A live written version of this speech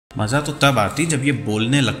मज़ा तो तब आती जब ये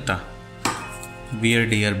बोलने लगता।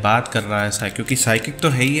 WYRDEER बात कर रहा है क्योंकि साइकिक तो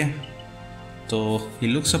है ही है। तो he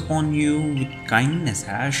looks upon you with kindness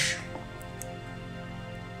Ash।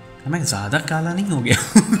 मैं ज़्यादा काला नहीं हो गया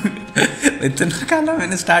इतना काला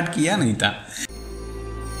मैंने स्टार्ट किया नहीं था।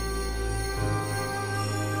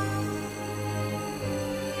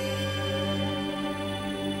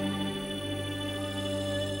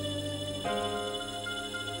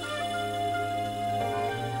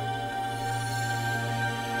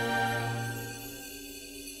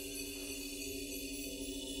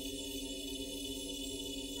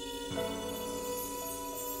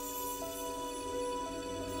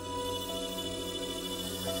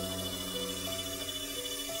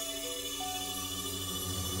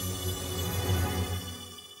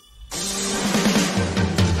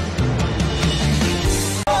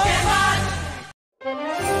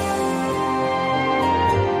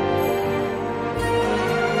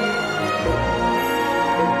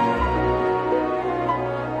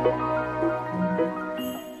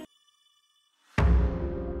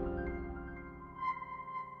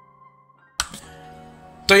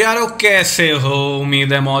 तो यारो कैसे हो?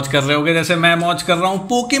 उम्मीद है मौज कर रहे होगे जैसे मैं मौज कर रहा हूँ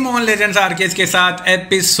पोकेमॉन लेजेंड्स आर्केस के साथ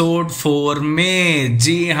एपिसोड 4 में।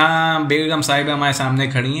 जी हाँ, बेगम साहिबा हमारे सामने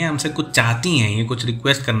खड़ी हैं, हमसे कुछ चाहती हैं, ये कुछ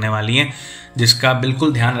रिक्वेस्ट करने वाली हैं जिसका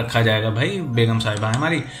बिल्कुल ध्यान रखा जाएगा भाई। बेगम साहिबा है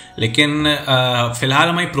हमारी, लेकिन फिलहाल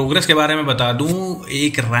हमारी प्रोग्रेस के बारे में बता दूँ।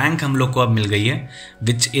 एक रैंक हम लोग को अब मिल गई है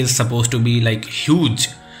which is suppose to be like huge.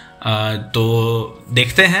 तो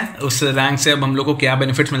देखते हैं उस रैंक से अब हम लोग को क्या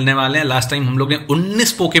बेनिफिट्स मिलने वाले हैं। लास्ट टाइम हम लोग ने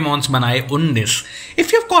 19 पोकेमॉन्स बनाए, 19।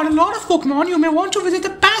 If you have caught a lot of Pokemon you may want to visit the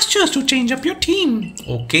pastures to change up your team.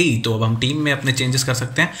 Okay, तो अब हम टीम में अपने चेंजेस कर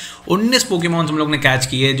सकते हैं। 19 पोकेमॉन्स हम लोग ने कैच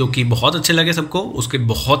किए जो कि बहुत अच्छे लगे सबको। उसके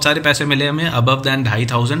बहुत सारे पैसे मिले हमें, अबव दैन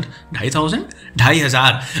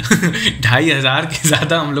 2,500 के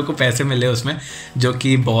ज़्यादा हम लोग को पैसे मिले उसमें, जो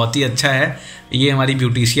कि बहुत ही अच्छा है। ये हमारी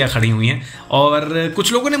ब्यूटिशिया खड़ी हुई हैं और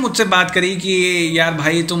कुछ लोगों ने मुझसे बात करी कि यार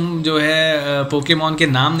भाई तुम जो है पोकेमॉन के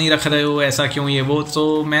नाम नहीं रख रहे हो, ऐसा क्यों ये वो।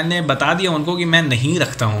 तो मैंने बता दिया उनको कि मैं नहीं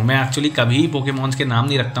रखता हूँ, मैं एक्चुअली कभी पोकेमॉन्स के नाम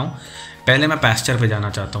नहीं रखता हूँ। पहले मैं पास्चर पे जाना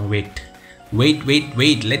चाहता हूँ। Wait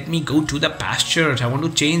let me go to the pastures. I want to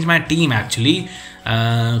change my team actually.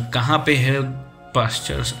 कहाँ पे है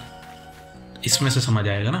पास्चर्स? इसमें से समझ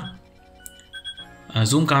आएगा ना।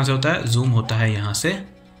 जूम कहाँ से होता है? जूम होता है यहाँ से।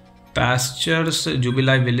 पास्चर्स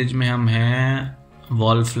जुबिलाई विलेज में हम हैं।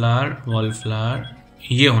 वॉलफ्लावर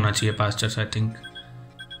ये होना चाहिए पास्चर्स आई थिंक।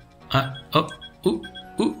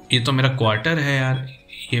 ये तो मेरा क्वार्टर है यार,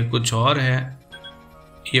 ये कुछ और है।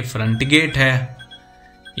 ये फ्रंट गेट है,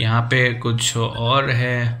 यहाँ पे कुछ और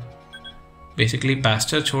है। बेसिकली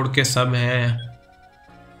पास्चर छोड़ के सब है।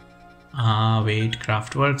 हाँ वेट,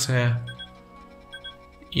 क्राफ्ट वर्क्स है,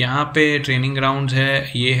 यहाँ पे ट्रेनिंग ग्राउंड्स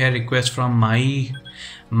है। ये है रिक्वेस्ट फ्रॉम माई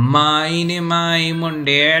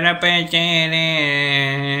मुंडेर पेचेने।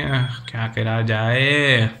 क्या करा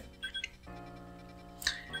जाए?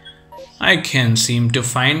 I can seem to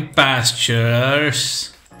find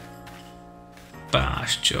pastures.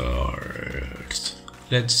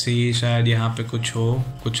 Let's see, शायद यहाँ पे कुछ हो,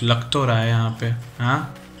 कुछ लग तो रहा है यहाँ पे।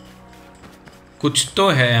 हाँ कुछ तो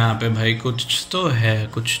है यहाँ पे भाई, कुछ तो है,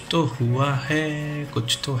 कुछ तो हुआ है,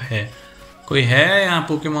 कुछ तो है। कोई है यहाँ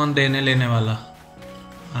पोकेमॉन देने लेने वाला?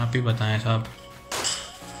 आप ही बताएं साहब।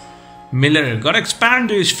 Miller, gotta expand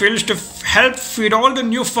these fields to help feed all the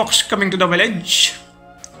new fox coming to the village.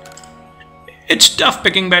 It's tough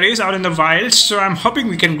picking berries out in the wilds, so I'm hoping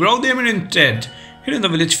we can grow them instead. Here in the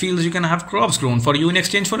village fields, you can have crops grown for you in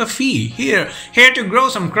exchange for a fee. Here to grow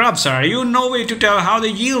some crops, sir. You no way to tell how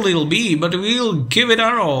the yield will be, but we'll give it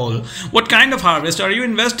our all. What kind of harvest are you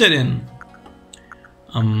invested in?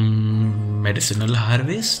 Medicinal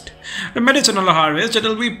harvest? The medicinal harvest,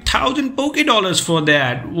 it'll be 1,000 $Poké for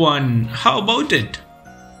that one. How about it?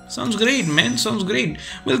 Sounds great, man. Sounds great.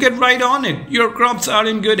 We'll get right on it. Your crops are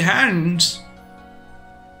in good hands.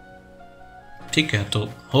 ठीक है, तो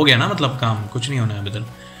हो गया ना, मतलब काम कुछ नहीं होना है बदल।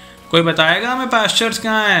 कोई बताएगा हमें पास्चर्स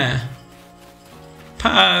कहाँ है?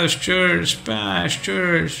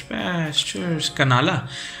 Pastures canola.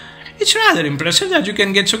 It's rather impressive that you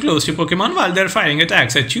can get so close to Pokemon while they're firing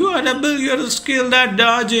attacks at you. You're skilled at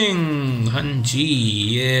dodging. हाँ जी,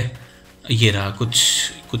 ये रहा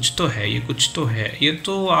कुछ तो है, ये कुछ तो है। ये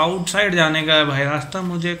तो आउटसाइड जाने का है भाई रास्ता,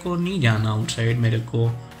 मुझे को नहीं जाना आउटसाइड मेरे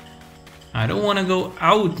को। I don't want to go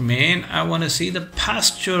out, man. I want to see the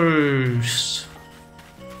pastures.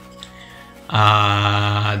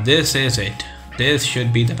 This is it. This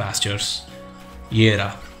should be the pastures. ये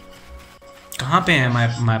रहा। कहाँ पे है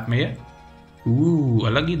मैप में ये?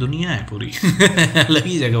 अलग ही दुनिया है पूरी अलग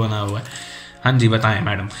ही जगह बना हुआ है। हाँ जी बताएं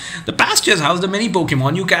madam. The pastures house the many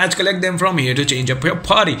Pokemon you catch. Collect them from here to change up your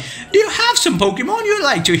party. Do you have some Pokemon you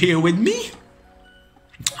like to hear with me?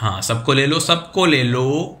 हाँ सबको ले लो, सबको ले लो.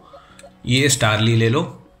 ये स्टारली ले लो.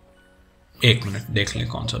 एक मिनट देख लें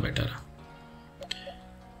कौन सा बेटर है.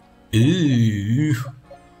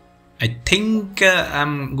 I think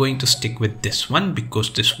I'm going to stick with this one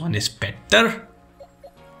because this one is better.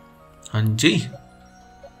 हाँ जी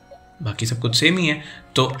बाकी सब कुछ सेम ही है.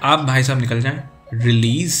 तो आप भाई साहब निकल जाएं.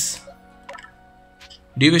 Release.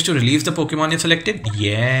 Do you wish to relieve the Pokemon you selected?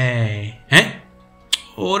 ये हैं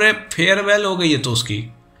और फेयरवेल हो गई है तो उसकी.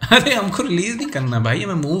 अरे हमको रिलीज नहीं करना भाई,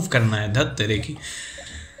 हमें मूव करना है. धत तेरे की.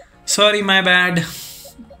 Sorry my bad.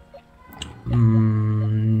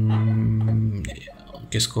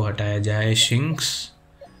 किसको हटाया जाए? शिंक्स.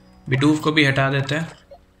 बिडूफ को भी हटा देते हैं.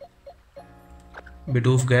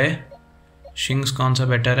 बिडूफ गए. शिंक्स कौन सा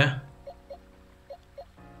बेटर है?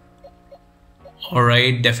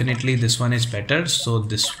 Alright, definitely this one is better. So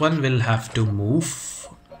this one will have to move.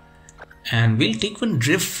 And we'll take one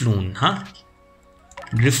Drifloon, हाँ?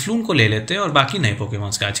 Drifloon को ले लेते हैं और बाकी नए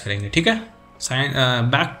पोकेमॉन्स कैच करेंगे, ठीक है?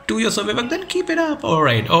 Back to your survey, but then keep it up.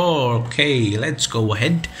 Alright, okay, let's go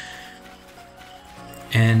ahead.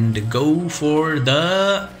 And go for the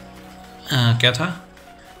क्या था?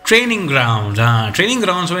 Training ground. हाँ ट्रेनिंग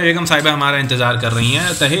ग्राउंड्स में बेगम साहिबा हमारा इंतज़ार कर रही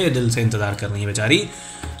हैं. तहे दिल से इंतज़ार कर रही हैं बेचारी.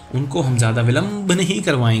 उनको हम ज़्यादा विलम्ब नहीं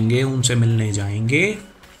करवाएंगे. उनसे मिलने जाएंगे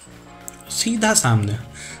सीधा सामने.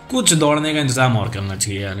 कुछ दौड़ने का इंतज़ाम और करना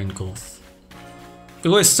चाहिए यार इनको.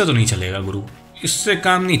 देखो इससे तो नहीं चलेगा गुरु. इससे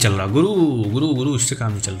काम नहीं चल रहा गुरु. गुरु गुरु इससे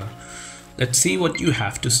काम नहीं चल रहा. Let's see what you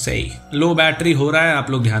have to से. लो बैटरी हो रहा है, आप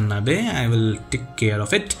लोग ध्यान ना दें. I will take care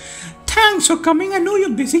of it. Thanks for coming. I know you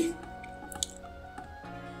are busy.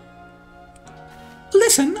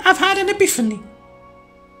 Listen, I have had an Epiphany.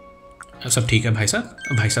 सब ठीक है भाई साहब.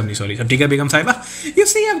 भाई साहब नहीं सॉरी, सब ठीक है बेगम साहिबा. You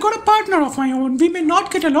see, I've got a partner of my own. We may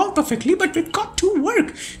not get along perfectly, but we've got to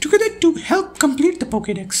work together to help complete the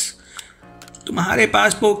Pokédex. तुम्हारे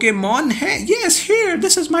पास पोकेमॉन है? Yes, here.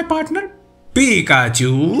 This is my partner,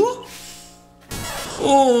 Pikachu.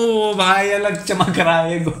 ओ भाई अलग चमक रहा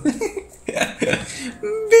है.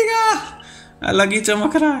 बिगा अलग ही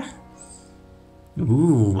चमक रहा है.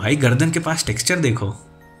 भाई गर्दन के पास टेक्सचर देखो.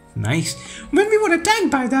 Nice. When we were attacked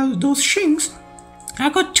by those shinks, I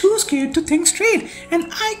got too scared to think straight,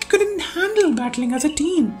 and I couldn't handle battling as a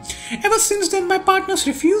team. Ever since then, my partners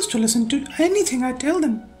refuse to listen to anything I tell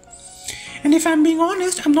them. And if I'm being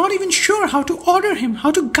honest, I'm not even sure how to order him,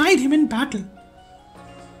 how to guide him in battle.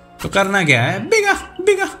 तो करना क्या है?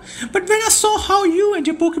 Bigger. But when I saw how you and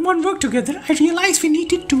your Pokemon work together, I realized we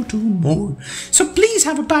needed to do more. So please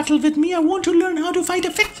have a battle with me. I want to learn how to fight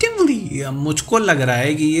effectively. मुझको लग रहा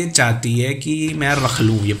है कि ये चाहती है कि मैं रख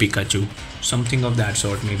लूँ ये Pikachu. Something of that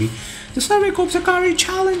sort maybe. The survey corps Akari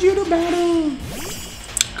challenge you to battle.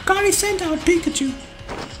 Akari sent out Pikachu.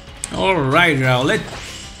 Alright Rowlet.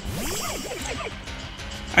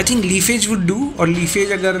 I think लीफेज would do. और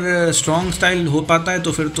लीफेज अगर स्ट्रॉन्ग स्टाइल हो पाता है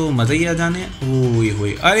तो फिर तो मज़ा ही आ जाने.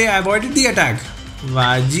 ओए अरे आई अवॉइडेड द अटैक.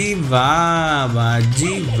 वाजी वाह.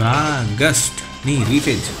 गस्ट नहीं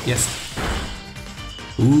लीफेज. Yes.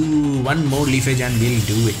 One more लीफेज and will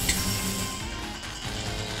do it.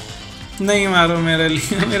 नहीं मारो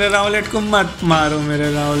मेरे राउलेट को मत मारो.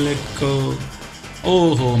 मेरे राउलेट को.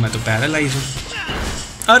 ओहो मैं तो पैरालाइज हूँ.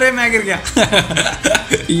 अरे मैं गिर गया.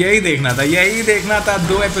 यही देखना था.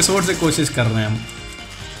 2 एपिसोड से कोशिश कर रहे हैं हम.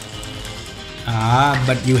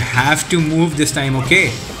 But you have to move this time. Okay.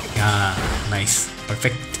 Nice.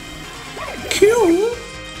 Perfect.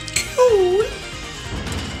 Cool.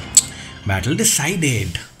 Battle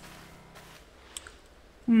decided.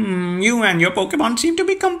 You and your Pokemon seem to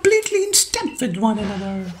be completely in step with one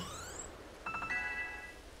another.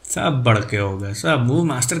 सब बढ़ के हो गए. सब मूव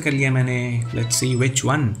मास्टर कर लिया मैंने. Let's see which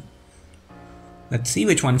one.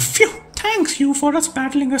 Phew! Thanks you for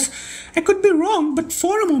battling us. I could be wrong, but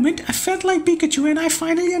for a moment I felt like Pikachu and I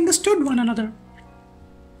finally understood one another.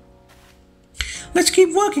 Let's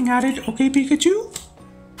keep working at it, okay Pikachu?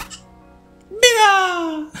 Biga!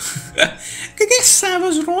 I guess I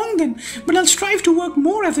was wrong then, but I'll strive to work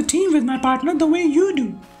more as a team with my partner the way you do.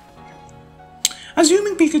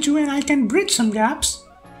 Assuming Pikachu and I can bridge some gaps.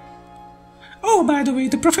 Oh, by the way,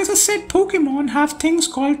 the professor said Pokemon have things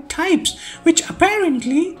called types, which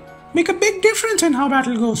apparently make a big difference in how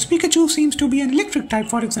battle goes. Pikachu seems to be an electric type,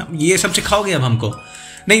 for example. ये सब सिखाओगे अब हमको?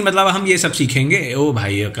 नहीं मतलब हम ये सब सीखेंगे. ओ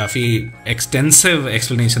भाई ये काफ़ी एक्सटेंसिव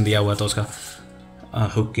एक्सप्लेनेशन दिया हुआ था उसका.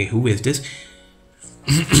 Okay, who is this?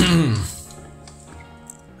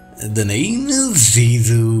 The name is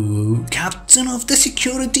Zizu, captain of the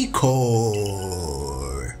security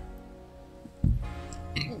corps.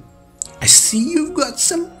 see you've got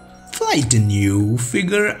some fight in you.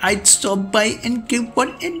 Figure I'd stop by and give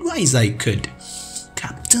what advice I could.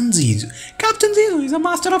 Captain Zizu. Captain Zizu is a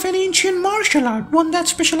master of an ancient martial art, one that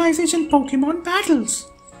specializes in Pokemon battles.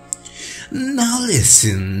 Now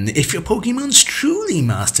listen, if your Pokemon's truly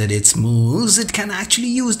mastered its moves, it can actually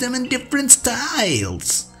use them in different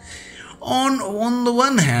styles. On the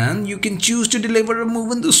one hand, you can choose to deliver a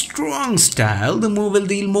move in the strong style. The move will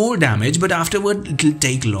deal more damage, but afterward it'll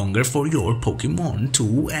take longer for your Pokemon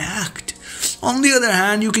to act. On the other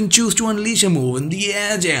hand, you can choose to unleash a move in the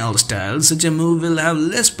agile style. Such a move will have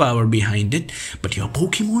less power behind it, but your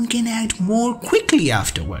Pokemon can act more quickly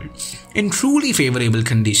afterward. In truly favorable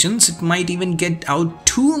conditions, it might even get out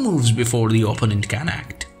 2 moves before the opponent can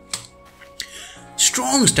act.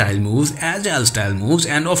 Strong style moves, agile style moves,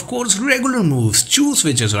 and of course regular moves. Choose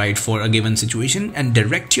which is right for a given situation and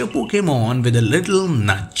direct your Pokemon with a little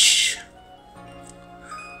nudge.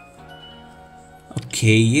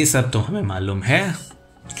 Okay, ये सब तो हमें मालूम है.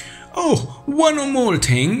 Oh, one more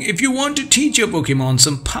thing. If you want to teach your Pokemon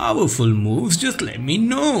some powerful moves, just let me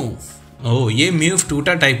know. Oh, ये Mew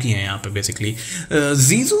Tutor type की हैं यहाँ पे basically.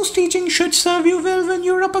 Zizu's teaching should serve you well when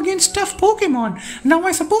you're up against tough Pokemon. Now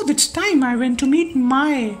I suppose it's time I went to meet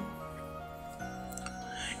Mai.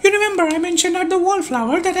 You remember I mentioned at the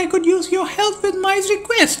Wallflower that I could use your help with Mai's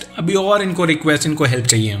request. अभी और इनको request, इनको help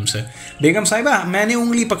चाहिए हमसे. बेगम साहिबा, मैंने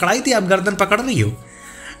उंगली पकड़ाई थी, आप गर्दन पकड़ रही हो.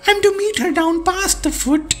 I'm to meet her down past the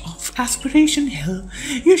foot of Aspiration Hill.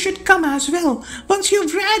 You should come as well. Once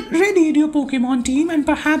you've readied your Pokemon team and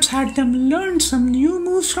perhaps had them learn some new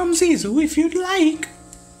moves from Zizu if you'd like.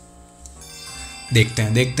 देखते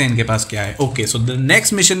हैं इनके पास क्या है. Okay, so the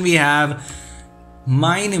next mission we have.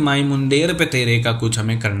 माई मुंडेर पे तेरे का कुछ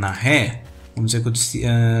हमें करना है. उनसे कुछ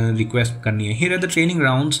रिक्वेस्ट करनी है. Here are the training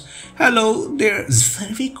grounds. Hello there,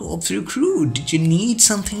 Survey Corps recruit. Did you need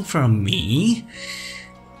something from me?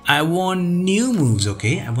 I want new moves,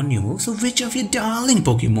 okay? I want new moves. So which of your darling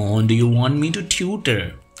Pokemon do you want me to tutor?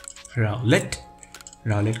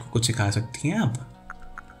 Rowlatt को कुछ सिखा सकती हैं आप.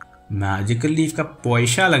 Magical leaf का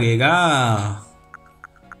पैसा लगेगा.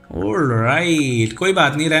 Alright, कोई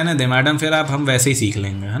बात नहीं, रहने दे मैडम, फिर आप हम वैसे ही सीख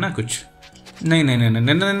लेंगे, है ना कुछ. नहीं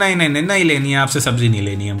लेनी है आपसे, सब्जी नहीं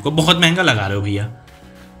लेनी है हमको. बहुत महंगा लगा रहे हो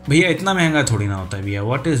भैया, इतना महंगा थोड़ी ना होता है भैया.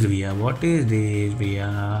 व्हाट इज दिस भैया,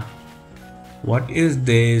 what is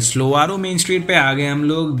this. स्लोवारो main street पे आ गए हम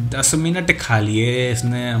लोग. 10 मिनट खा लिए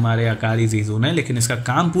इसने, हमारे अकारी जीजू ने, लेकिन इसका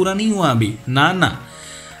काम पूरा नहीं हुआ अभी. ना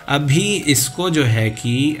अभी इसको जो है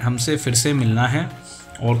कि हमसे फिर से मिलना है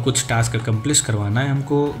और कुछ टास्क अकम्प्लिश करवाना है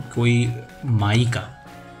हमको, कोई माई का.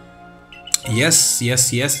 यस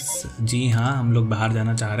जी हाँ, हम लोग बाहर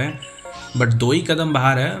जाना चाह रहे हैं, बट 2 ही कदम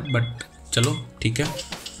बाहर है. बट चलो ठीक है,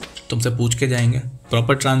 तुमसे पूछ के जाएंगे.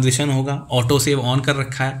 प्रॉपर ट्रांजिशन होगा. ऑटो सेव ऑन कर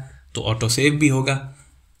रखा है तो ऑटो सेव भी होगा.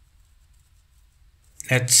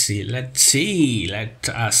 Let's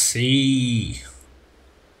see.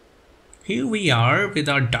 Here we are with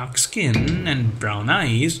our dark skin and brown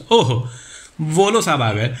eyes. Oh, Volo साहब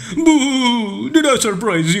आ गए. Boo! Did I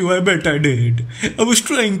surprise you? I bet I did. I was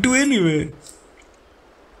trying to anyway.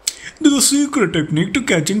 There's a secret technique to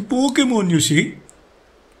catching Pokemon, you see.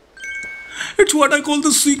 It's what I call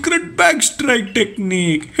the secret back strike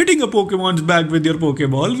technique. Hitting a Pokemon's back with your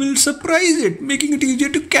Pokeball will surprise it, making it easier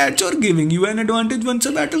to catch or giving you an advantage once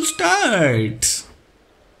a battle starts.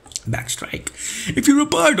 Backstrike. If you're a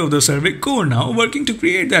part of the Survey Corps now, working to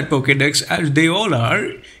create that Pokédex as they all are,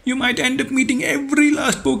 you might end up meeting every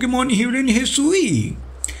last Pokemon here in Hisui.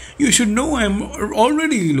 You should know I'm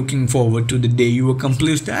already looking forward to the day you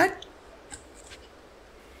accomplish that.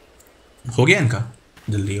 हो गया इनका,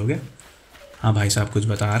 जल्दी हो गया. हाँ भाई साहब, कुछ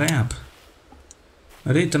बता रहे हैं आप.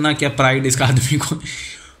 अरे इतना क्या प्राइड इस आदमी को.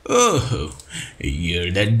 Oh,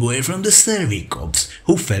 you're that boy from the Survey Corps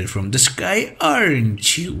who fell from the sky, aren't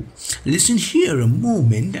you? Listen here a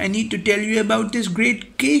moment. I need to tell you about this great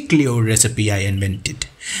cake lure recipe I invented.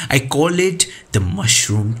 I call it the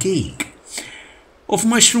mushroom cake. Of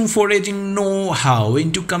mushroom foraging know-how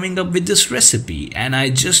into coming up with this recipe, and I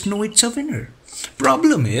just know it's a winner.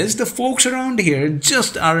 Problem is, the folks around here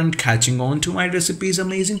just aren't catching on to my recipe's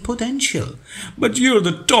amazing potential. But you're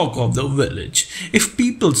the talk of the village. If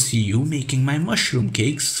people see you making my mushroom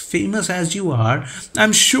cakes, famous as you are,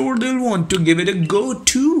 I'm sure they'll want to give it a go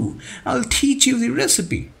too. I'll teach you the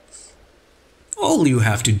recipe. All you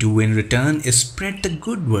have to do in return is spread the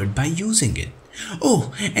good word by using it.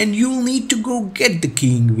 Oh, and you'll need to go get the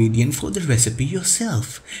key ingredient for the recipe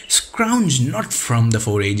yourself. Scrounge not from the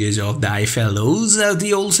forages of thy fellows, as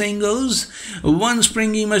the old saying goes. One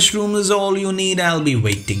springy mushroom is all you need. I'll be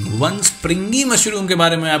waiting. One springy mushroom के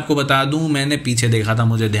बारे में आपको बता दूं, मैंने पीछे देखा था,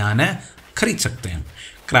 मुझे ध्यान है. खरीद सकते हैं।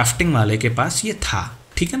 क्राफ्टिंग वाले के पास ये था,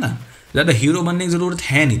 ठीक है ना, ज़्यादा हीरो बनने की ज़रूरत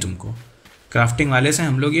है नहीं तुमको। क्राफ्टिंग वाले से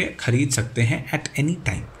हम लोग ये खरीद सकते हैं एट एनी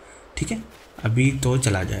टाइम, ठीक है। अभी तो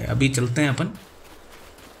चला जाए, अभी चलते हैं अपन।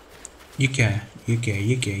 ये क्या है, ये क्या है,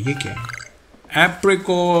 ये क्या है, ये क्या है?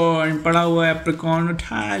 एप्रिकॉन पड़ा हुआ है, एप्रिकॉन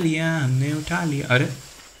उठा लिया हमने, उठा लिया। अरे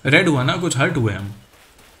रेड हुआ ना, कुछ हर्ट हुए हम।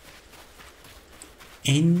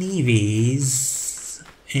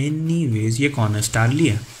 एनीवेज ये कौन है? स्टारली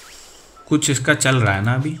है। कुछ इसका चल रहा है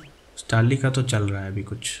ना अभी, स्टारली का तो चल रहा है अभी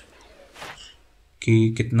कुछ,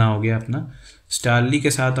 कि कितना हो गया अपना। स्टारली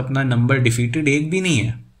के साथ अपना नंबर डिफीटेड एक भी नहीं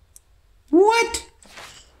है। व्हाट?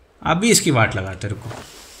 अभी इसकी वाट लगाते रुको।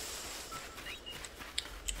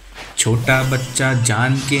 छोटा बच्चा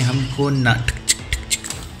जान के हमको ना,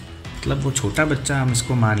 मतलब वो छोटा बच्चा हम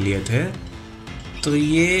इसको मान लिए थे, तो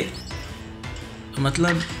ये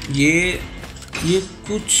मतलब ये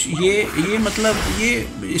कुछ ये मतलब ये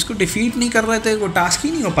इसको डिफीट नहीं कर रहे थे, वो टास्क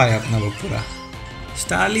ही नहीं हो पाया अपना वो पूरा।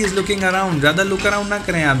 स्टारली इज लुकिंग अराउंड, ज़्यादा लुक अराउंड ना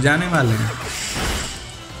करें, आप जाने वाले हैं।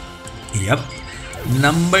 Yup,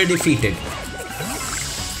 number defeated.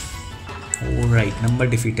 Alright, number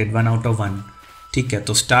defeated 1 out of 1। ठीक है,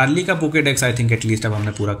 तो स्टारली का पोकेडेक्स आई थिंक एटलीस्ट अब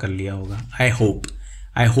हमने पूरा कर लिया होगा।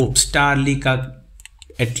 आई होप स्टारली का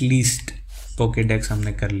एटलीस्ट पोकेडेक्स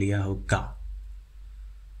हमने कर लिया होगा।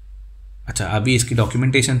 अच्छा, अभी इसकी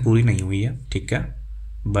डॉक्यूमेंटेशन पूरी नहीं हुई है, ठीक है,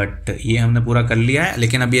 बट ये हमने पूरा कर लिया है,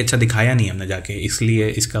 लेकिन अभी अच्छा दिखाया नहीं हमने जाके, इसलिए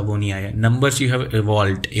इसका वो नहीं आया। नंबर्स यू हैव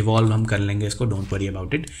इवॉल्व हम कर लेंगे इसको, डोंट वरी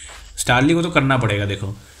अबाउट इट। स्टारली को तो करना पड़ेगा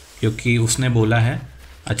देखो, क्योंकि उसने बोला है।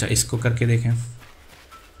 अच्छा, इसको करके देखें,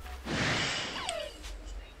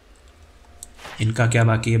 इनका क्या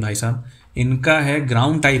बाकी है भाई साहब? इनका है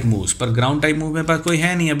ग्राउंड टाइप मूव्स, पर ग्राउंड टाइप मूव में पास कोई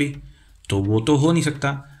है नहीं अभी, तो वो तो हो नहीं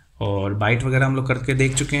सकता। और बाइट वगैरह हम लोग करके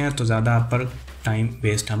देख चुके हैं, तो ज़्यादा आप पर टाइम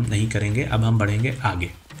वेस्ट हम नहीं करेंगे। अब हम बढ़ेंगे आगे,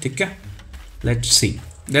 ठीक है। Let's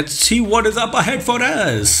see what is up ahead for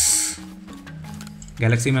us.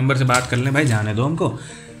 Galaxy member से बात कर लें भाई, जाने दो हमको।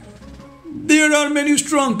 There are many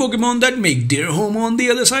strong Pokemon that make their home on the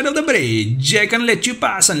other side of the bridge. I can let you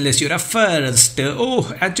pass unless you're a first. Oh,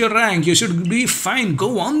 at your rank, you should be fine. Go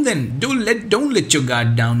on then. Don't let your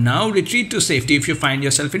guard down now. Retreat to safety if you find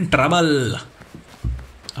yourself in trouble.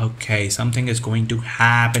 Okay, something is going to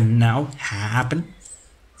happen now.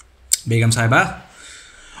 Begum Saiba,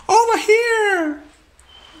 over here.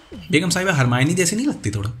 Begum Saiba Hermione जैसी नहीं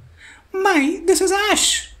लगती थोड़ा? My, this is Ash.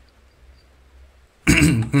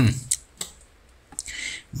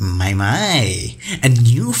 My, a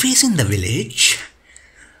new face in the village.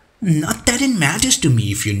 Not that it matters to me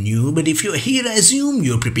if you're new, but if you're here, I assume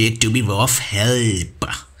you're prepared to be of help.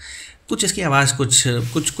 कुछ इसकी आवाज़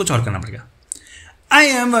कुछ और करना पड़ेगा। I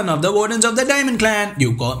am one of the wardens of the Diamond Clan.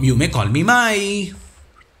 You may call me Mai.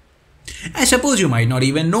 I suppose you might not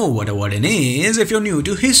even know what a warden is if you're new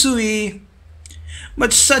to Hisui.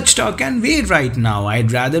 But such talk can wait right now.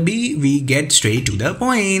 I'd rather we get straight to the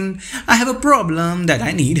point. I have a problem that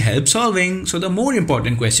I need help solving. So the more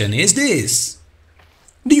important question is this.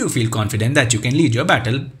 Do you feel confident that you can lead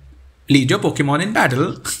your Pokemon in battle?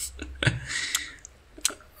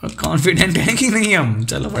 Confident है कि नहीं हम?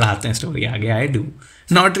 चलो बढ़ाते हैं story आगे। I do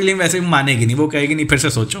not really, वैसे मानेगी नहीं, वो कहेगी नहीं, फिर से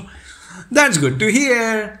सोचो। That's good to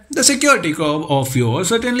here. The security of your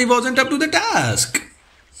certainly wasn't up to the task.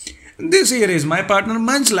 This here is my partner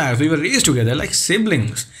Munchlax. We were raised together like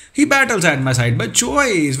siblings. He battles at my side by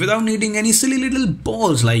choice without needing any silly little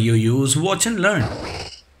balls like you use. Watch and learn.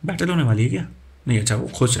 Battle होने वाली है क्या? नहीं, अच्छा वो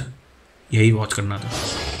खुश है, यही वॉच करना था।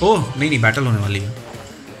 ओह नहीं, बैटल होने वाली है।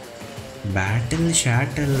 Battle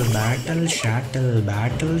शैटल।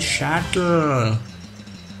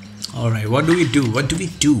 Alright, what do we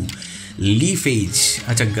do? Leaf Age।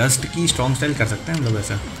 अच्छा, गस्ट की स्ट्रॉन्ग स्टाइल कर सकते हैं हम लोग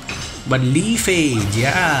ऐसा, बट लीफ एज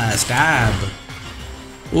या स्टैब।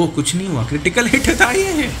 ओ कुछ नहीं हुआ, क्रिटिकल हिट था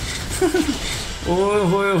ये।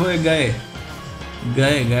 ओए होए गए।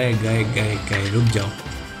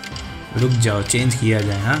 रुक जाओ, चेंज किया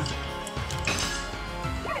जाए। हाँ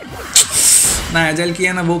ना, एजल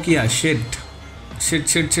किया ना, वो किया। शिट,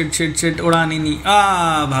 उड़ानी नहीं।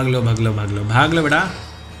 भाग लो बेटा।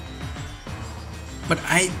 But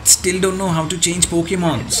I still don't know how to change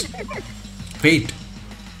Pokémons. Wait,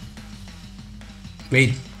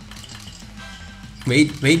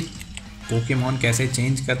 Pokemon कैसे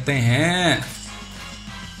चेंज करते हैं?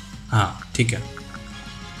 हाँ ठीक है,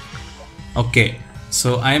 okay.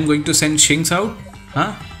 So I am going to send शिंक्स out.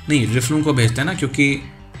 हाँ नहीं, रिफ्लून को भेजते हैं ना, क्योंकि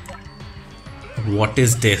what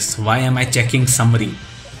is this? Why am I checking summary?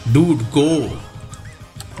 Dude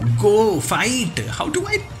go fight. How do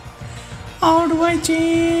I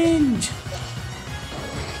change?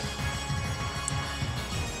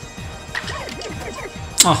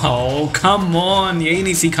 Oh come on, यही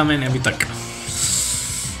नहीं सीखा मैंने अभी तक।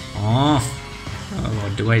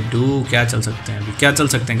 What do I do? क्या चल सकते हैं अभी, क्या चल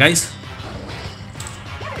सकते हैं गाइस?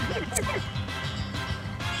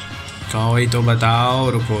 वही तो बताओ,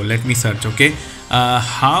 रुको, let me search. Okay,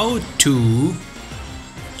 how to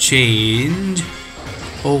change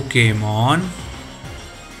Pokemon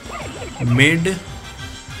mid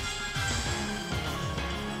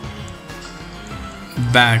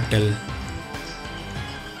battle.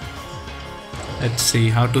 Let's see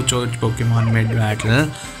how to change Pokemon mid battle.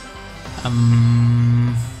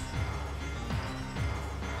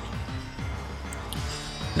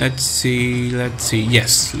 Let's see.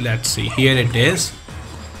 Yes, let's see. Here it is.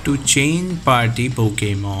 To change party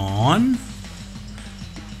Pokemon.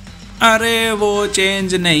 अरे वो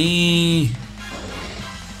change नहीं,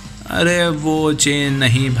 अरे वो change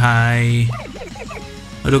नहीं भाई,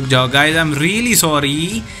 रुक जाओ guys, I am really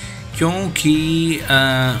sorry, क्योंकि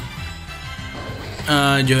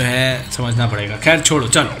जो है समझना पड़ेगा। खैर छोड़ो,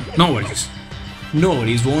 चलो, no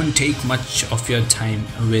worries, won't take much of your time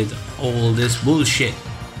with all this bullshit,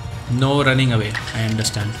 no running away.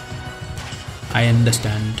 I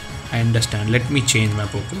understand, let me change my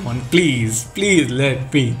Pokemon, please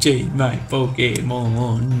let me change my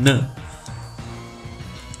Pokemon.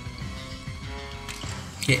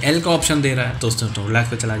 ये L का ऑप्शन दे रहा है तो रिलैक्स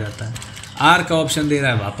पे चला जाता है, are का ऑप्शन दे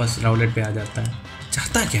रहा है वापस राउलेट पे आ जाता है।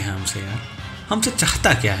 चाहता क्या है हमसे यार, हमसे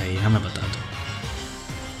चाहता क्या है ये हमें बता दो।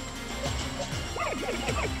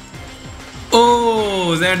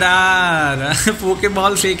 ओ ज़ेडार,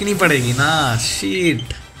 पोकेबॉल फेंकनी पड़ेगी ना,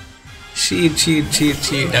 sheet,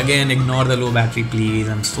 again ignore the low battery please,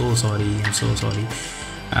 I am so sorry.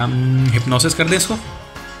 Hypnosis कर दे इसको,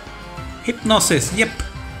 हिप्नोसिस, यप।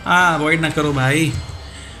 अवॉइड ना करो भाई,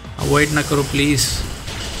 अवॉइड ना करो प्लीज।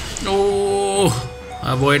 ओह,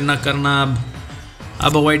 अवॉइड ना करना,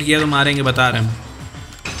 अब अवॉइड किया तो मारेंगे, बता रहे हम।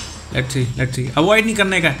 लेट्स सी, अवॉइड नहीं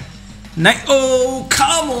करने का, नहीं। ओह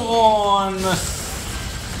कम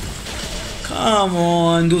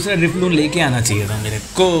ऑन, दूसरा ड्रिफ्लून लेके आना चाहिए था मेरे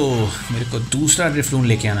को दूसरा ड्रिफ्लून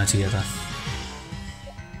लेके आना चाहिए था।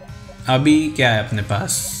 अभी क्या है अपने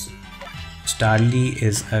पास? स्टारली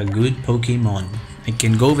is a good Pokemon, I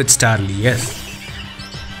can go with स्टारली, yes.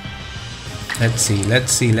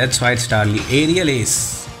 Let's fight Starly. Aerial Ace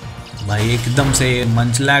भाई एकदम से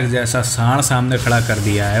मंचलैक जैसा सांड सामने खड़ा कर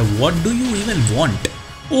दिया है। What do you even want?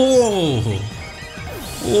 हो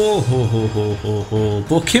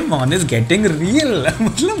Pokemon is getting real।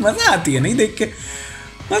 मतलब मज़ा आती है, नहीं देख के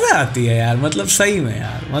मज़ा आती है यार, मतलब सही में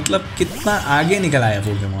यार, मतलब कितना आगे निकल आया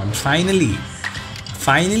Pokemon।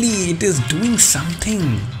 Finally it is doing something.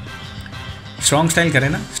 Strong style करें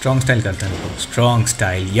ना, स्ट्रॉन्ग स्टाइल करते हैं, strong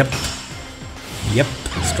style, yup,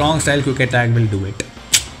 strong style quick attack will do it.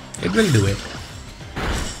 It will do it.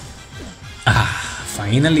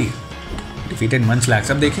 Finally defeated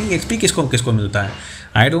Munchlax। अब देखेंगे XP किसको मिलता है।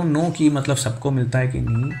 I don't know कि मतलब सबको मिलता है कि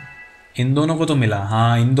नहीं, इन दोनों को तो मिला,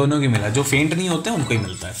 हाँ इन दोनों की मिला, जो फेंट नहीं होते उनको ही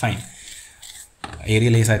मिलता है। Fine,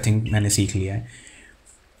 aerial S I think मैंने सीख लिया है।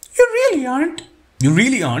 You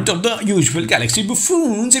really aren't of the usual galaxy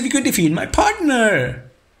buffoons if you could defeat my partner.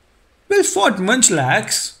 Well fought,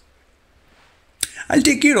 Munchlax. I'll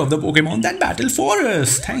take care of the Pokemon that battle for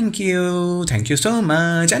us. Thank you so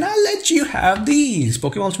much, and I'll let you have these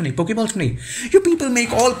Pokeballs for me. You people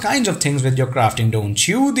make all kinds of things with your crafting, don't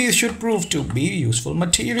you? These should prove to be useful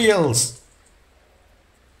materials.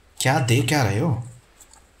 क्या दे क्या रहे हो?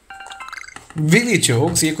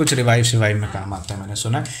 Vivichokes, ये कुछ revive में काम आता है, मैंने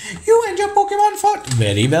सुना। You and your Pokemon fought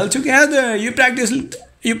very well together.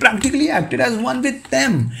 You practically acted as one with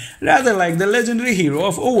them, rather like the legendary hero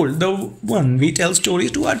of old, the one we tell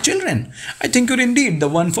stories to our children. I think you're indeed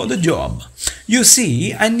the one for the job. You see,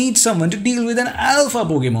 I need someone to deal with an alpha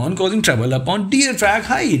Pokemon causing trouble upon Deertrack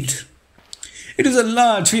Height. It is a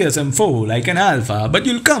large, fearsome foe like an alpha, but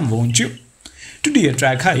you'll come, won't you? To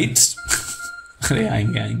Deertrack Heights. अरे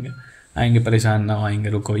आएंगे, परेशान ना हो, आएंगे,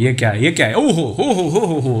 रुको, ये क्या है?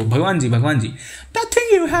 ओहो, भगवान जी, that thing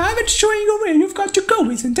you have, it's showing you where you've got to go,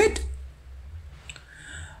 isn't it?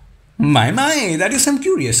 My, that is some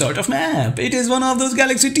curious sort of map. It is one of those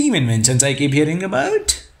Galaxy Team inventions I keep hearing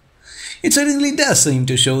about. It certainly does seem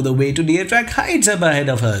to show the way to Deertrack Heights up ahead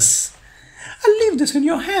of us. I'll leave this in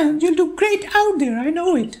your hands. You'll do great out there, I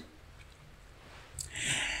know it.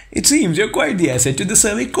 It seems you're quite the asset to the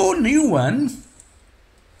Survey Corps, new one.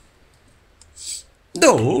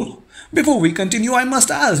 Though, before we continue, I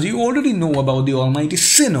must ask, do you already know about the almighty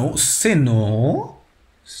Sinnoh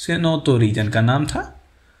तो reason का नाम था,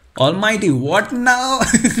 Almighty, what now?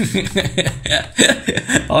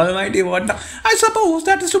 Almighty, what now? I suppose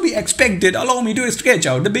that is to be expected. Allow me to sketch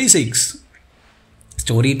out the basics.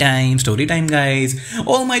 Story time, guys.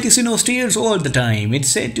 Almighty Sinnoh steers all the time. It's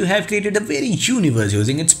said to have created a very universe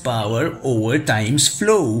using its power over time's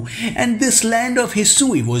flow. And this land of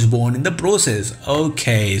Hisui was born in the process.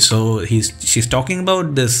 Okay, so she's talking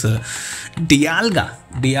about this Dialga.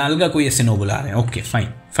 Dialga को ये Sinnoh बुला रहे हैं. Okay,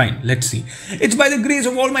 fine, let's see. It's by the grace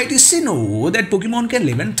of Almighty Sinnoh that Pokemon can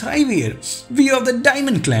live and thrive here. We of the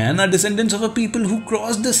Diamond Clan are descendants of a people who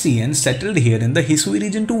crossed the sea and settled here in the Hisui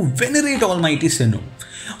region to venerate Almighty Sinnoh.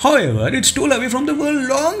 However, it stole away from the world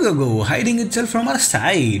long ago, hiding itself from our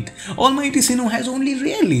sight. Almighty Sinnoh has only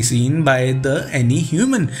rarely seen by any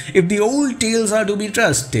human, if the old tales are to be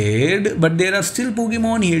trusted, but there are still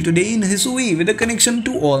Pokemon here today in Hisui with a connection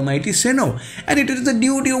to Almighty Sinnoh, and it is the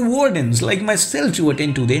duty of wardens like myself to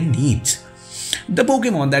attend to their needs. The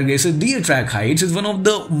Pokemon that graces Deertrack heights is one of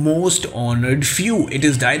the most honored few. It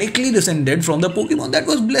is directly descended from the Pokemon that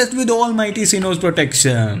was blessed with Almighty Sinnoh's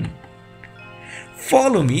protection.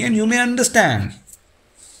 Follow me and you may understand.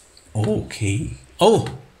 Okay. Oh,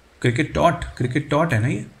 Cricket Tot है ना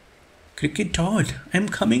ये? Cricket Tot, I'm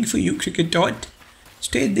coming for you, Cricket Tot.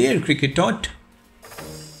 Stay there, Cricket Tot.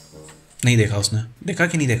 नहीं देखा उसने. देखा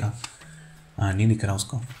कि नहीं देखा? हाँ, नहीं दिख रहा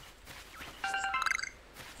उसको.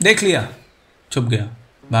 देख लिया. छुप गया.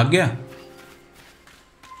 भाग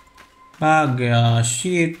गया.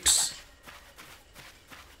 Shit.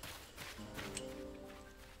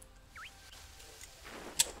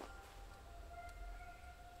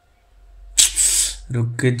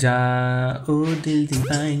 रुक जा ओ दिल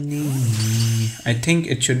दीवानी. I think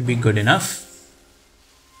it should be good enough.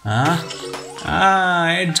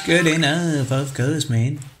 It's good enough, of course,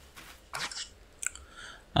 man.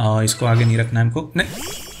 इसको आगे नहीं रखना हमको. नहीं,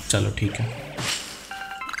 चलो ठीक है.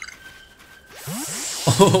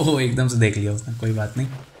 ओह, एकदम से देख लिया उसने. कोई बात नहीं.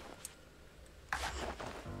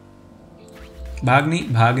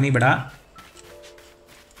 भाग नहीं बड़ा.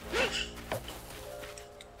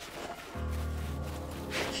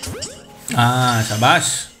 शाबाश.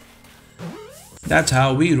 That's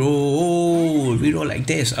how we roll. We roll like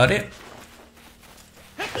this. अरे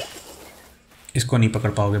इसको नहीं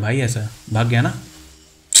पकड़ पाओगे भाई. ऐसा भाग गया ना.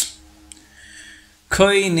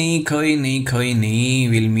 कोई नहीं.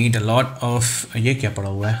 We'll meet a lot of. ये क्या पड़ा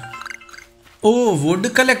हुआ है? ओह, वुड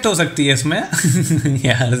कलेक्ट हो सकती है इसमें.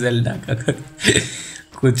 यार ज़ेल्डा का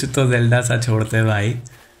कुछ तो ज़ेल्डा सा छोड़ते भाई.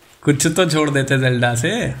 कुछ तो छोड़ देते ज़ेल्डा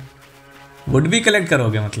से. वुड भी कलेक्ट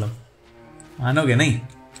करोगे मतलब? मानोगे नहीं?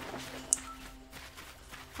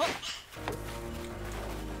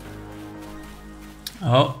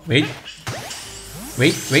 Wait.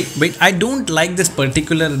 I don't like this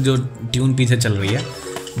particular जो ट्यून पीछे चल रही है.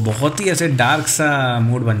 बहुत ही ऐसे डार्क सा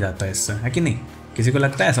मूड बन जाता है इससे, है कि नहीं? किसी को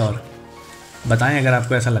लगता है ऐसा? और बताएं अगर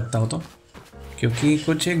आपको ऐसा लगता हो तो, क्योंकि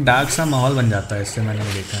कुछ एक डार्क सा माहौल बन जाता है इससे.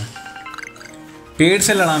 मैंने देखा है. पेड़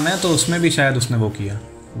से लड़ाना है तो उसमें भी शायद उसने वो किया.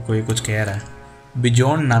 कोई कुछ कह रहा है.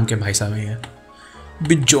 बिजॉन नाम के भाई साहब है.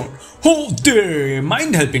 Bijon. Oh there,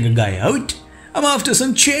 mind helping a guy out? I'm after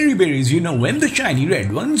some cherry berries, you know them, the shiny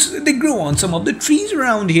red ones. They grow on some of the trees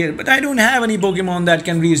around here, but I don't have any Pokemon that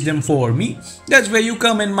can reach them for me. That's where you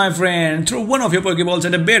come in, my friend. Throw one of your Pokeballs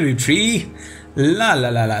at a berry tree. La la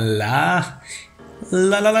la la la.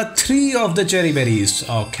 La la la, 3 of the cherry berries.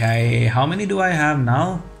 Okay, how many do I have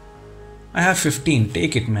now? I have 15.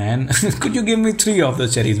 Take it, man. Could you give me 3 of the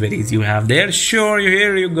cherry berries you have there? Sure,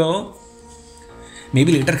 here you go. May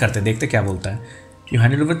be letter करते, देखते क्या बोलता है. You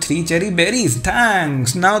handed over 3 cherry berries.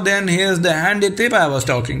 Thanks. Now then, here's the handy tip I was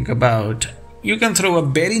talking about. You can throw a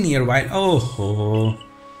berry nearby. Oh,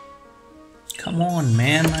 come on,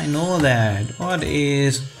 man. I know that. What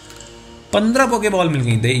is 15 Poké Ball मिल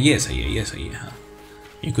गई. ये सही है. हाँ,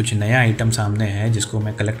 ये कुछ नया item सामने है जिसको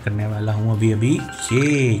मैं कलेक्ट करने वाला हूँ अभी.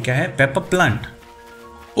 ये क्या है? Paper plant.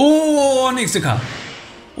 ओह, ऑनिक्स दिखा.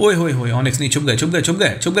 ओए होए, ऑनिक्स नहीं. छुप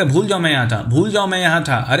गए. भूल जाओ मैं यहाँ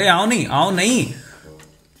था. अरे आओ नहीं.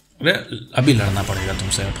 अरे अभी लड़ना पड़ेगा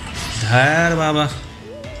तुमसे. अब धैर बाबा,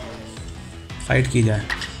 फाइट की जाए.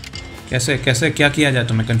 कैसे क्या किया जाए?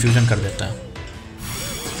 तुम्हें कंफ्यूजन कर देता है.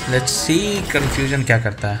 लेट्स सी कंफ्यूजन क्या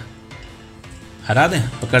करता है. हरा दें,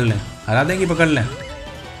 पकड़ लें. हरा दें कि पकड़ लें?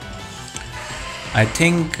 I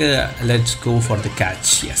think let's go for the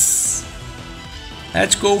catch. Yes,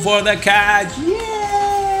 let's go for the catch.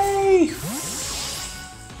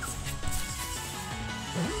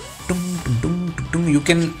 You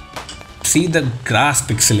can see the grass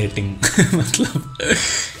pixelating. मतलब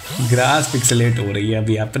grass pixelate हो रही है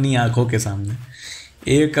अभी अपनी आंखों के सामने.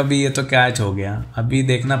 एक अभी ये तो कैच हो गया। अभी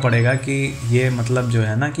देखना पड़ेगा कि ये मतलब जो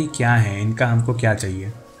है ना कि क्या है, इनका हमको क्या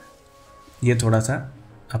चाहिए, ये थोड़ा सा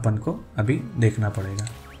अपन को अभी देखना पड़ेगा।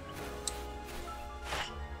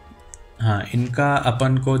 हाँ, इनका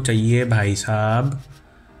अपन को चाहिए भाई साहब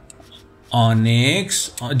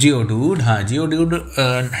ऑनिक्स, जियोडूड। हाँ जियोडूड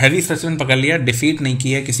हैवी स्पेसिमेन पकड़ लिया, डिफीट नहीं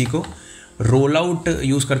किया किसी को, रोल आउट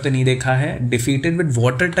यूज़ करते नहीं देखा है, defeated with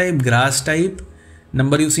water type, grass type,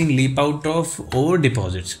 number you seen leap out of और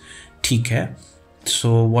डिपॉजिट्स। ठीक है,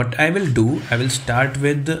 so what I will do, I will start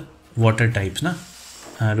with water types ना।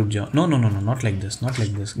 हाँ रुक जाओ, no no no no, not like this, not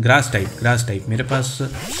like this, grass type मेरे पास।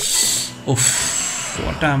 उफ,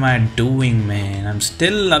 what am I doing man, I am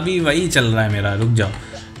still, अभी वही चल रहा है मेरा। रुक जाओ,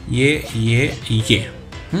 ये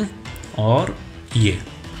और ये,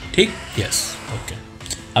 ठीक, यस ओके।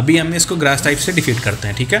 अभी हम इसको ग्रास टाइप से डिफीट करते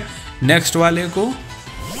हैं, ठीक है। नेक्स्ट वाले को,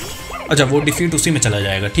 अच्छा वो डिफीट उसी में चला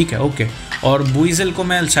जाएगा, ठीक है ओके। और बुइजल को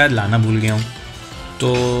मैं शायद लाना भूल गया हूँ,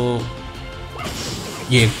 तो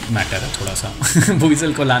ये मैटर है थोड़ा सा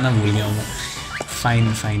बुइजल को लाना भूल गया हूँ मैं।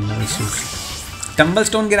 Fine fine, no issues. Tumble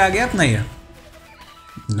stone गिरा गया अपना ये,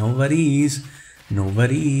 नो वरीज नो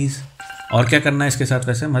वरीज। और क्या करना है इसके साथ,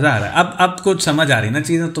 वैसे मज़ा आ रहा है, अब कुछ समझ आ रही है ना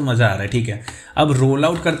चीज़ें, तो मज़ा आ रहा है, ठीक है। अब रोल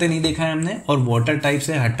आउट करते नहीं देखा है हमने, और वाटर टाइप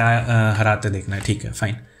से हराते देखना है, ठीक है।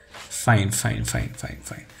 Fine fine fine fine fine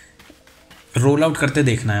fine, roll out करते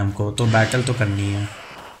देखना है हमको, तो बैटल तो करनी है।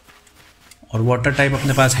 और वाटर टाइप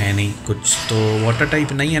अपने पास है नहीं कुछ, तो वाटर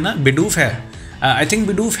टाइप नहीं है ना, बिडूफ है, आई थिंक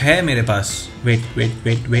बिडूफ है मेरे पास। Wait wait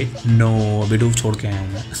wait wait, no बिडूफ छोड़ के आया हूँ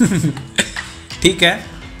मैं ठीक है,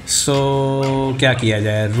 सो क्या किया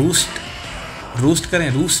जाए, रूस्ट करें,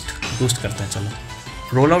 रूस्ट करते हैं, चलो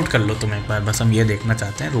रोल आउट कर लो तुम एक बार, बस हम ये देखना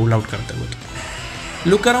चाहते हैं रोल आउट करते हुए। तो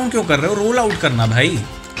लुक अराउंड क्यों कर रहे हो, रोल आउट करना भाई,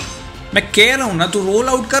 मैं कह रहा हूँ ना तू रोल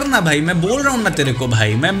आउट करना भाई, मैं बोल रहा हूँ ना तेरे को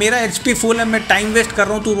भाई, मैं मेरा एचपी फुल है, मैं टाइम वेस्ट कर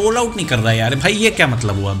रहा हूँ, तू रोल आउट नहीं कर रहा है यार भाई, ये क्या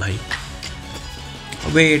मतलब हुआ भाई।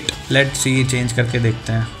 वेट लेट्स सी, चेंज करके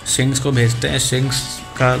देखते हैं, सिंग्स को भेजते हैं, सिंग्स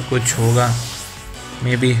का कुछ होगा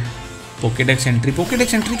मे बी। पोकेडेक्स एंट्री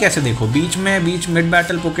कैसे देखो, बीच मिड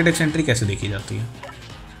बैटल पोकेडेक्स एंट्री कैसे देखी जाती है,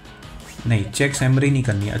 नहीं चेक समरी नहीं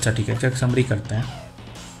करनी है, अच्छा ठीक है चेक समरी करते हैं,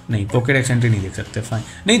 नहीं पोकेडेक्स एंट्री नहीं देख सकते, फाइन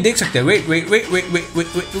नहीं देख सकते, wait wait wait wait wait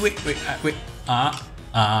wait wait wait wait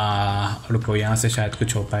रुको, यहाँ से शायद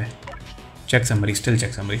कुछ हो पाए, check summary, still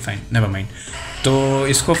check summary, fine never mind. तो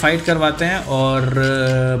इसको फाइट करवाते हैं, और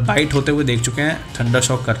बाइट होते हुए देख चुके हैं, थंडर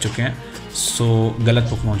शॉक कर चुके हैं, सो गलत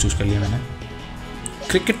पोकेमॉन चूज कर लिया मैंने।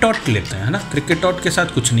 क्रिकेटॉट लेते हैं, है ना, क्रिकेटॉट के साथ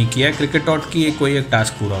कुछ नहीं किया है, क्रिकेटॉट की कोई एक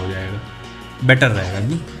टास्क पूरा हो जाएगा, बेटर रहेगा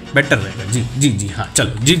जी, बेटर रहेगा जी जी जी हाँ,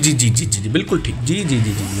 चलो जी जी जी जी जी जी बिल्कुल ठीक, जी जी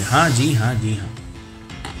जी जी हाँ जी हाँ जी हाँ।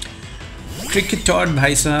 क्रिकेटॉट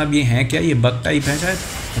भाई साहब ये हैं क्या, ये बग टाइप है शायद,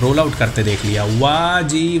 रोल आउट करते देख लिया, वाह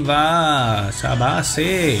जी वाह,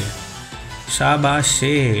 शाबाशे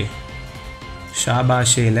शाबाशे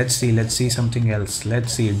शाबाशे। Let's see something else,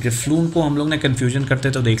 let's see. ड्रिफ्लून को हम लोग ने कन्फ्यूजन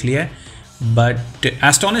करते तो देख लिया है, बट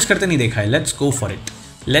एस्टोनिश करते नहीं देखा है, let's go for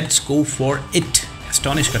it,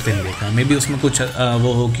 astonish करते नहीं देखा है, मे बी उसमें कुछ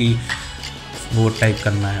वो हो कि वो टाइप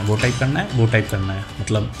करना है,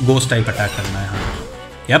 मतलब गोस्ट टाइप अटैक करना है, हाँ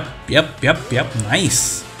यप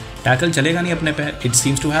नाइस, टैकल चलेगा नहीं अपने पे, it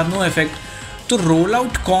seems to have no effect. तो रोल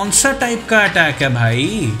आउट कौन सा टाइप का अटैक है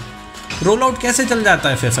भाई, रोल आउट कैसे चल जाता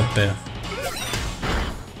है फिर सब पे,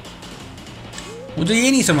 मुझे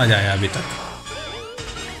ये नहीं समझ आया अभी तक,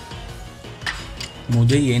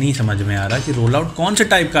 मुझे ये नहीं समझ में आ रहा कि रोल आउट कौन से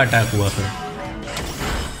टाइप का अटैक हुआ फिर।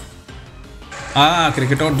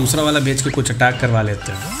 क्रिकेट और दूसरा वाला भेज के कुछ अटैक करवा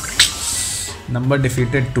लेते हैं। नंबर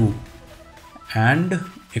डिफीटेड 2 एंड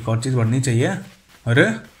एक और चीज़ बढ़नी चाहिए। अरे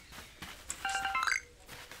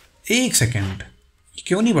एक सेकेंड,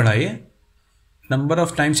 क्यों नहीं बढ़ा ये, number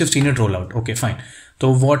of times you seen it roll out, okay fine.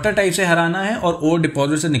 तो वाटर टाइप से हराना है और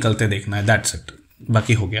डिपॉजिट से निकलते देखना है, दैट्स इट,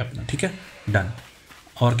 बाकी हो गया अपना, ठीक है डन।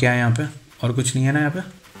 और क्या है यहाँ पे, और कुछ नहीं है ना यहाँ पे।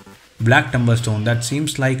 Black tumble stone, that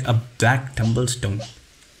seems like a black tumble stone,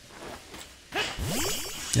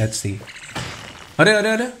 let's see. अरे अरे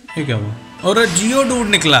अरे ये क्या हुआ, अरे जियो डूड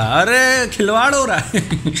निकला, अरे खिलवाड़ हो रहा है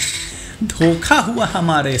धोखा हुआ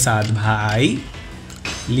हमारे साथ भाई।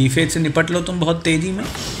 लीफेज से निपट लो तुम बहुत तेजी में,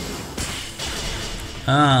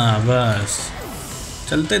 हाँ बस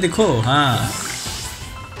चलते दिखो, हाँ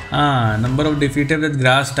number of defeated with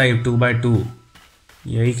grass type 2/2,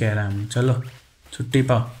 यही कह रहा हूँ। चलो छुट्टी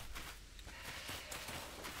पाओ,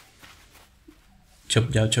 छुप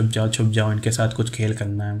जाओ, इनके साथ कुछ खेल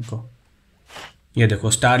करना है हमको। ये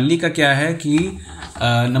देखो स्टारली का क्या है कि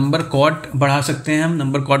नंबर कॉट बढ़ा सकते हैं हम,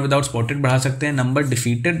 नंबर कॉट विदाउट स्पॉटेड बढ़ा सकते हैं, नंबर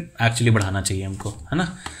डिफीटेड एक्चुअली बढ़ाना चाहिए हमको, है ना।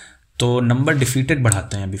 तो नंबर डिफीटेड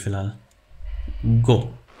बढ़ाते हैं अभी फ़िलहाल, गो।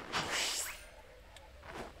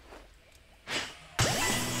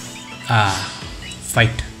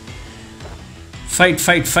 Fight fight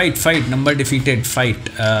fight fight fight, number defeated, fight.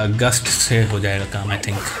 Gust से हो जाएगा काम I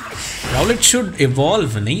think. Rowlatt should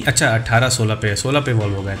evolve, नहीं अच्छा 18 16 पे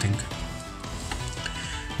इवॉल्व होगा आई थिंक।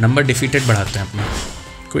 नंबर डिफीटेड बढ़ाते हैं अपना।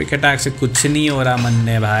 क्विक अटैक से कुछ नहीं हो रहा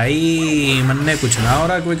मन्ने भाई, मन्ने कुछ ना हो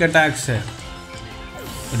रहा क्विक अटैक से।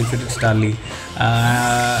 डिफीटेड डाल ली।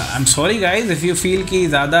 I am sorry guys if you feel कि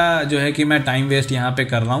ज़्यादा जो है कि मैं टाइम वेस्ट यहाँ पे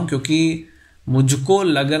कर रहा हूँ, क्योंकि मुझको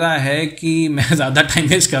लग रहा है कि मैं ज़्यादा टाइम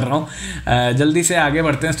वेस्ट कर रहा हूँ। जल्दी से आगे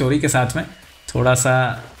बढ़ते हैं स्टोरी के साथ में। थोड़ा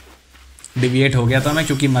सा डिविएट हो गया था मैं,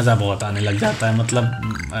 क्योंकि मज़ा बहुत आने लग जाता है।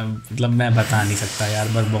 मतलब मैं बता नहीं सकता यार,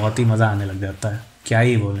 बस बहुत ही मज़ा आने लग जाता है। क्या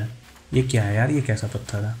ही बोले। ये क्या है यार, ये कैसा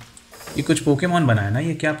पत्थर है? ये कुछ पोकेमॉन बनाया ना,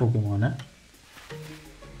 ये क्या पोकेमॉन है?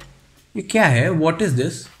 ये क्या है? What is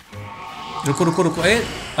this? रुको रुको रुको, अरे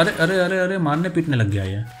अरे अरे अरे मारने पीटने लग गया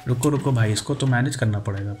ये। रुको रुको भाई, इसको तो मैनेज करना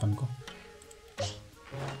पड़ेगा अपन को।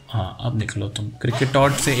 हाँ अब निकलो तुम।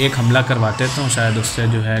 क्रिकेटॉट से एक हमला करवाते तो शायद उससे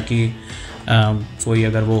जो है कि कोई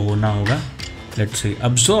अगर वो होना होगा। Let's see,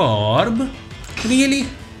 absorb, really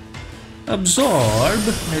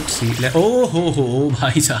absorb, let's see. ओ हो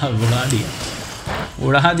भाई साहब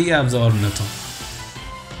उड़ा दिया अब्जॉर्ब ने तो।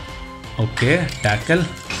 Okay tackle,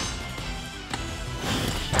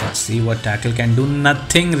 let's see what tackle can do.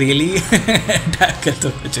 Nothing really. Tackle तो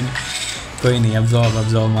कुछ नहीं, कोई नहीं।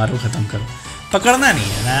 अब्जॉर्ब मारो, ख़त्म करो। पकड़ना नहीं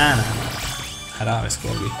है ना, हराओ इसको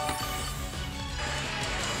अभी।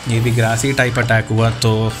 ये भी ग्रासी टाइप अटैक हुआ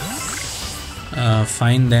तो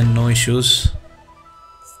fine then, no issues.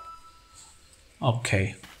 Okay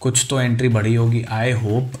कुछ तो एंट्री बढ़ी होगी आई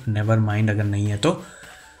होप, नेवर माइंड अगर नहीं है तो।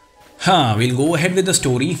 हाँ will go ahead with the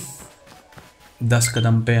story. 10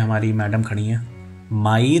 कदम पे हमारी मैडम खड़ी हैं।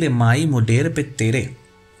 माई रे माई मुडेर पे तेरे।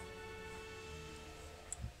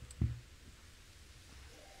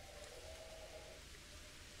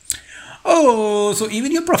 Oh, so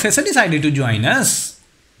even your professor decided to join us.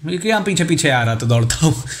 यहाँ पीछे पीछे आ रहा था, दौड़ता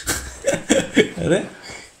हूँ। अरे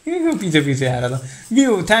ये पीछे पीछे आ रहा था।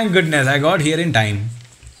 View, thank goodness I got here in time.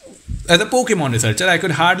 As a Pokemon researcher, I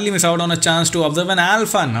could hardly miss out on a chance to observe an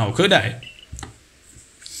alpha now, could I?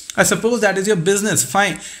 I suppose that is your business.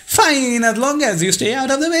 Fine, fine, as long as you stay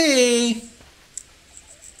out of the way.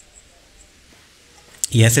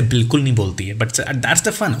 ये ऐसे बिल्कुल नहीं बोलती है, but that's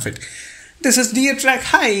the fun of it. This is Deertrack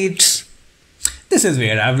Heights. This is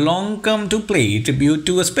where I've long come to pay tribute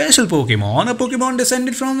to a special Pokemon, a Pokemon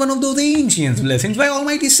descended from one of those ancient blessings by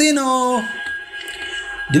Almighty Sinnoh.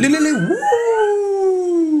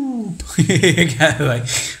 Whoop! क्या है भाई?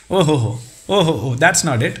 Oh, that's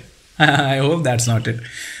not it. I hope that's not it.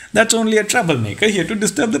 That's only a troublemaker here to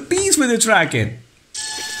disturb the peace with its racket.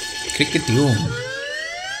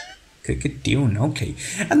 KRICKETUNE, okay.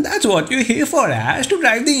 And that's what you're here for, Ash, to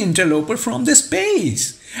drive the interloper from this space.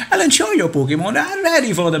 I'll ensure your Pokemon are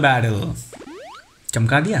ready for the battle.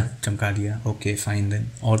 चमका दिया. Okay, fine then.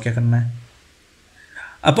 और क्या करना है?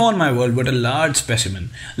 Upon my word, what a large specimen.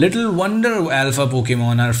 Little wonder alpha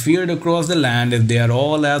Pokemon are feared across the land if they are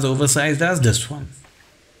all as oversized as this one.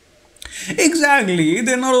 Exactly,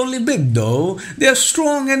 they're not only big though, they're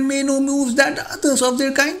strong and may know moves that others of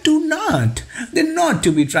their kind do not. They're not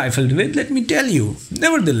to be trifled with, let me tell you.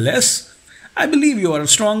 Nevertheless, I believe you are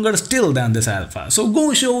stronger still than this alpha, so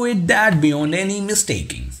go show it that beyond any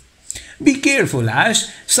mistaking. Be careful, Ash.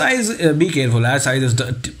 Size is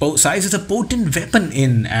a potent weapon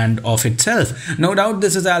in and of itself. No doubt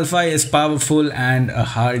this alpha is powerful and a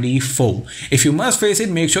hardy foe. If you must face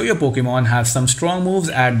it, make sure your Pokemon have some strong moves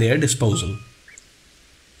at their disposal.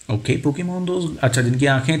 Okay, Pokemon those अच्छा जिनकी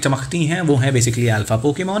आंखें चमकती हैं वो हैं basically alpha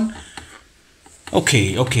Pokemon.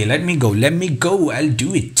 Okay, let me go. I'll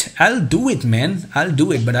do it, man. I'll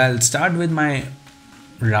do it, but I'll start with my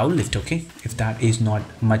Rowlet, okay? If that is not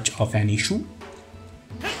much of an issue.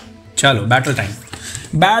 चलो, battle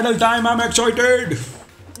time, I'm excited.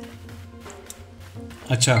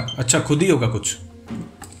 अच्छा, खुद ही होगा कुछ.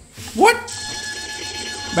 What?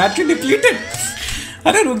 Battery depleted.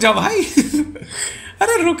 अरे रुक जा भाई.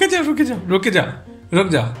 अरे रुक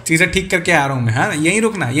जा. चीज़ें ठीक करके आ रहा हूँ मैं. हाँ यहीं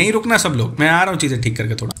रुकना सब लोग. मैं आ रहा हूँ चीज़ें ठीक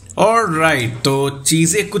करके थोड़ा. ऑलराइट, तो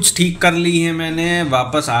चीज़ें कुछ ठीक कर ली हैं मैंने.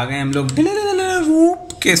 वापस आ गए हम लोग रूप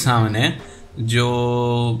के सामने.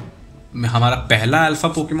 जो हमारा पहला अल्फा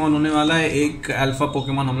पोकेमॉन होने वाला है. एक अल्फा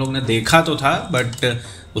पोकेमॉन हम लोग ने देखा तो था, बट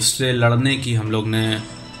उससे लड़ने की हम लोग ने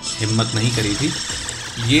हिम्मत नहीं करी थी.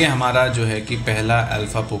 ये हमारा जो है कि पहला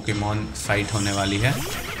अल्फा पोकेमॉन फाइट होने वाली है.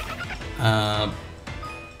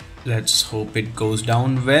 Let's hope it goes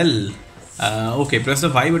down well. Okay, press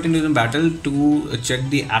the Y button during battle to check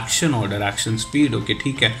the action order, action speed. Okay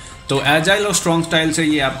ठीक है, तो एजाइल और स्ट्रॉन्ग स्टाइल से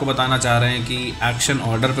ये आपको बताना चाह रहे हैं कि एक्शन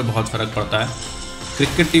ऑर्डर पे बहुत फ़र्क पड़ता है।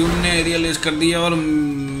 क्रिकेट्यून ने रियलाइज कर दिया और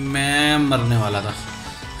मैं मरने वाला था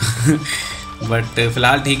बट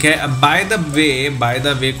फिलहाल ठीक है। अब बाय द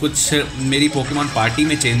वे कुछ मेरी पोकेमॉन पार्टी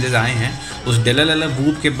में चेंजेस आए हैं। उस डेलल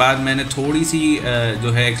बूप के बाद मैंने थोड़ी सी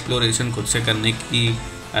जो है एक्सप्लोरेशन खुद से करने की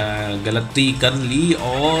गलती कर ली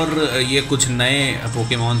और ये कुछ नए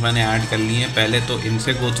पोकेमॉन्स मैंने ऐड कर लिए हैं। पहले तो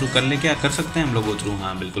इनसे गो थ्रू कर लें, क्या कर सकते हैं हम लोग गो थ्रू?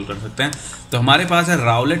 हाँ बिल्कुल कर सकते हैं। तो हमारे पास है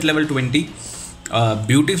Rowlatt level 20,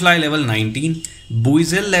 ब्यूटीफ्लाई level 19,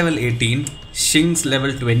 बुइजेल level 18, शिंग्स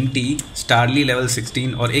level 20, स्टारली level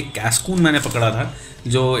 16 और एक कैस्कून मैंने पकड़ा था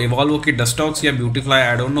जो इवॉल्व होकर डस्टॉक्स या ब्यूटीफ्लाई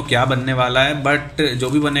आई डोंट नो क्या बनने वाला है, बट जो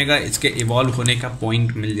भी बनेगा इसके इवॉल्व होने का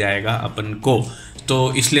पॉइंट मिल जाएगा अपन को,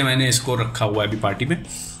 तो इसलिए मैंने इसको रखा हुआ है अभी पार्टी में।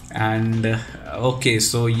 एंड ओके,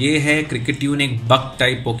 सो ये है क्रिकेट्यून, एक बक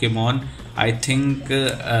type Pokemon. I think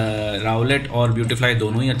Rowlatt और ब्यूटीफ्लाई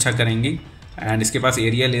दोनों ही अच्छा करेंगे एंड इसके पास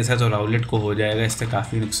एरिया लेस है तो राउलेट को हो जाएगा इससे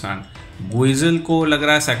काफ़ी नुकसान। बुइजल को लग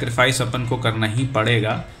रहा है सैक्रिफाइस अपन को करना ही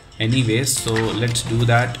पड़ेगा anyways, so let's do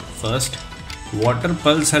that first. Water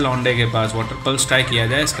pulse है लॉन्डे के पास, वाटर पल्स ट्राई किया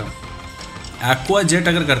जाए इसका। एक्वा जेट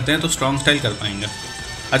अगर करते हैं तो स्ट्रॉन्ग स्टाइल कर पाएंगे।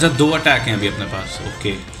 अच्छा 2 अटैक हैं अभी अपने पास,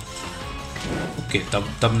 ओके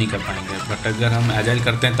तब नहीं कर पाएंगे, बट अगर हम एजाइल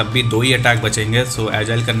करते हैं तब भी 2 ही अटैक बचेंगे, सो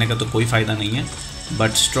एजाइल करने का तो कोई फ़ायदा नहीं है।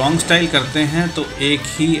 बट स्ट्रॉन्ग स्टाइल करते हैं तो एक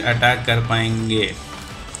ही अटैक कर पाएंगे।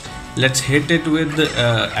 Let's hit it with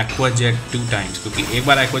aqua jet 2 times, क्योंकि एक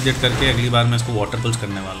बार एक्वा जेट करके अगली बार मैं इसको वाटर पल्स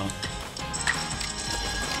करने वाला हूँ।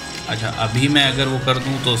 अच्छा अभी मैं अगर वो कर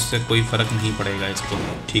दूँ तो उससे कोई फ़र्क नहीं पड़ेगा इसको,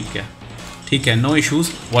 ठीक है नो इश्यूज़।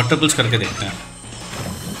 वाटर पल्स करके देखते हैं।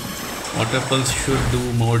 Water pulse should do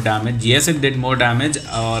more damage, yes it did more damage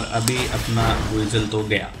और अभी अपना विजल तो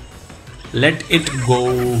गया। लेट इट गो,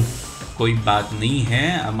 कोई बात नहीं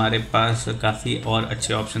है, हमारे पास काफ़ी और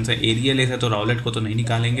अच्छे ऑप्शन है। एरिया लेस है तो राउलेट को तो नहीं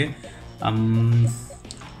निकालेंगे, हम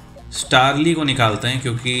स्टारली को निकालते हैं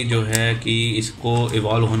क्योंकि जो है कि इसको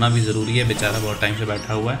इवॉल्व होना भी ज़रूरी है, बेचारा बहुत टाइम से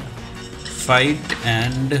बैठा हुआ है। फाइट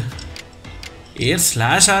एंड एयर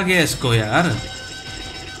स्लैश आ गया इसको यार,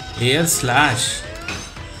 एयर स्लैश।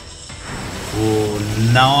 ओ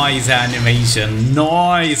नॉइस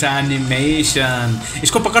एनिमेशन,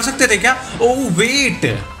 इसको पकड़ सकते थे क्या? ओह वेट,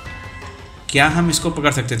 क्या हम इसको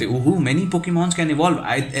पकड़ सकते थे? ओह many Pokémons can evolve,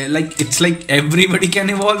 like it's like everybody can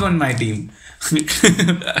evolve on my team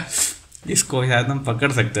इसको शायद हम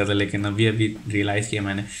पकड़ सकते थे, लेकिन अभी रियलाइज किया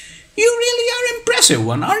मैंने। You really are impressive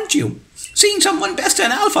one, aren't you? Seeing someone best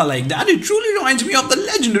an alpha like that, it truly reminds me of the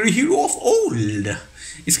legendary hero of old.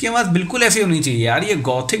 इसकी आवाज़ बिल्कुल ऐसी होनी चाहिए यार, ये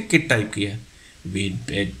गॉथिक किड टाइप की है।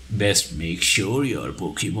 We'd best make sure your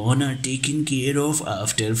Pokemon are taken care of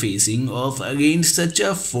after facing off against such a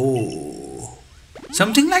foe.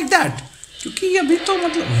 Something like that. क्योंकि अभी तो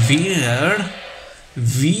मतलब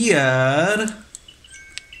weird.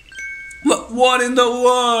 What in the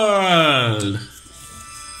world?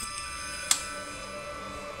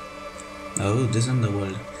 Oh, this in the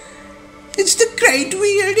world. It's the great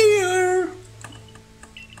WYRDEER.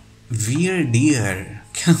 WYRDEER.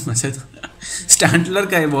 क्या मतलब? स्टैंटलर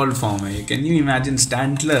का evolve form है। Can you imagine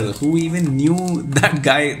स्टैंटलर? Who even knew that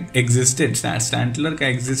guy existed? स्टैंटलर का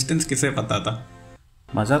existence किसे पता था?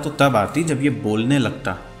 मज़ा तो तब आती जब ये बोलने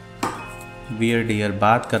लगता। WYRDEER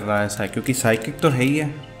बात कर रहा है ऐसा, क्योंकि साइकिक तो है ही है।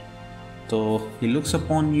 तो he looks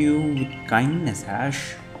upon you with kindness ऐश।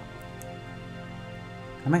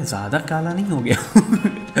 मैं ज़्यादा काला नहीं हो गया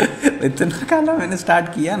इतना काला मैंने स्टार्ट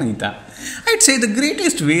किया नहीं था। I'd say the great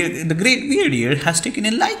WYRDEER has taken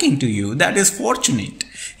a liking to you. That is fortunate.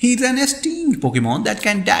 He's an esteemed Pokemon that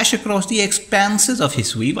can dash across the expanses of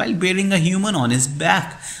history while bearing a human on his back.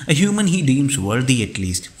 A human he deems worthy at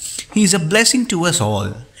least. He's a blessing to us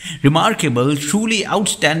all. Remarkable, truly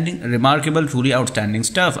outstanding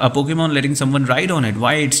stuff. A Pokemon letting someone ride on it.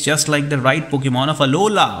 Why, it's just like the right Pokemon of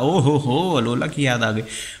Alola. Oh ho ho, Alola की याद आ गई।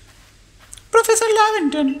 Professor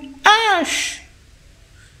Lavington, Ash,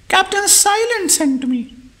 Captain Silent sent me.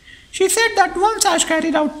 She said that once Ash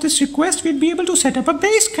carried out this request, we'd be able to set up a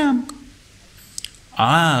base camp.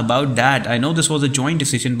 Ah, about that. I know this was a joint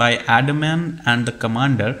decision by Adaman and the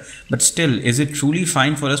commander, but still, is it truly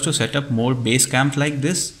fine for us to set up more base camps like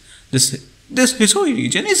this? This Hisui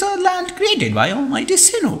region is a land created by Almighty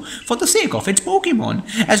Sinnoh for the sake of its Pokemon.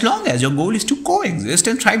 As long as your goal is to coexist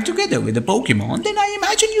and thrive together with the Pokemon, then I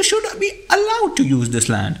imagine you should be allowed to use this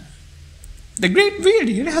land. The great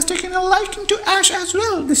WYRDEER has taken a liking to Ash as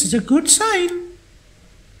well. This is a good sign.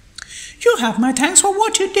 You have my thanks for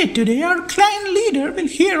what you did today. Our clan leader will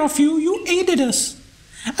hear of you. You aided us.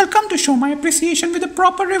 I'll come to show my appreciation with a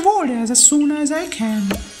proper reward as soon as I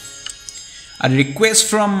can. Request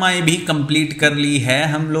from my भी complete कर ली है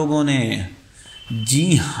हम लोगों ने।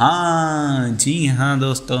 जी हाँ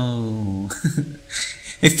दोस्तों।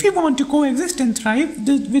 If we want to coexist and thrive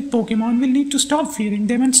with Pokemon, we'll need to stop fearing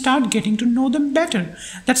them and start getting to know them better.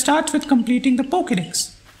 That starts with completing the Pokédex.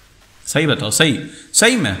 सही बताओ,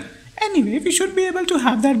 सही में। Anyway, we should be able to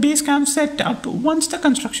have that base camp set up once the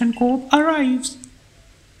construction corps arrives.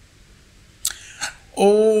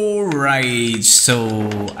 Alright, so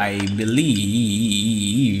I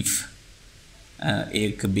believe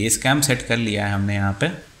एक base camp set कर लिया है हमने यहाँ पे,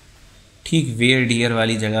 ठीक वेयरडियर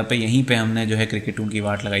वाली जगह पे, यहीं पे हमने जो है क्रिकेटून की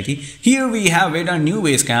वाट लगाई थी। Here we have it, a new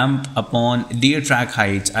base camp upon Deertrack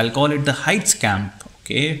Heights. I'll call it the Heights Camp,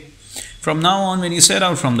 okay? From now on, when you set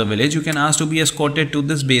out from the village, you can ask to be escorted to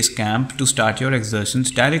this base camp to start your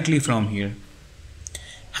exertions directly from here.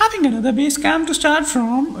 Having another base camp to start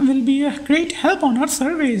from will be a great help on our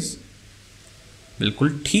surveys. बिल्कुल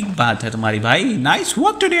ठीक बात है तुम्हारी भाई। Nice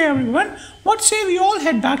work today, everyone. What say we all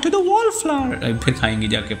head back to the wallflower? फिर खाएंगे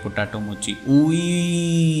जाके potato मोची।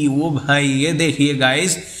 उई वो भाई, ये देखिए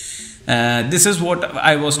guys, this is what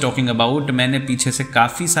I was talking about. मैंने पीछे से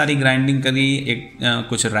काफ़ी सारी ग्राइंडिंग करी, एक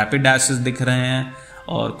कुछ रैपिड डैशेस दिख रहे हैं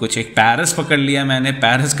और कुछ एक पैरस पकड़ लिया मैंने।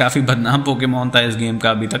 पैरस काफ़ी बदनाम पोकेमॉन था इस गेम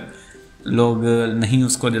का, अभी तक लोग नहीं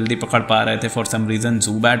उसको जल्दी पकड़ पा रहे थे फॉर सम रीज़न।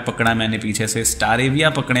 ज़ूबैट पकड़ा मैंने पीछे से, स्टारेविया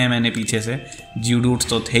पकड़े हैं मैंने पीछे से, जियोडूट्स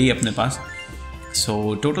तो थे ही अपने पास।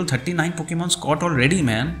 So total 39 Pokémons cot already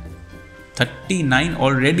man, 39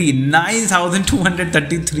 already,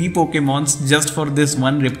 9233 Pokémons just for this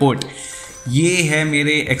one report. ये है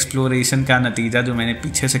मेरे एक्सप्लोरेशन का नतीजा जो मैंने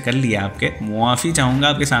पीछे से कर लिया। आपके मुआफ़ी चाहूँगा,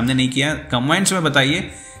 आपके सामने नहीं किया। कमेंट्स में बताइए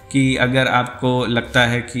कि अगर आपको लगता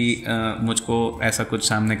है कि मुझको ऐसा कुछ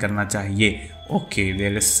सामने करना चाहिए। Okay,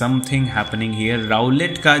 there is something happening here.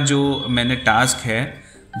 Rowlatt का जो मैंने टास्क है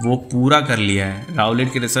वो पूरा कर लिया है,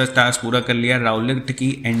 राउलेट की रिसर्च टास्क पूरा कर लिया है। राउलेट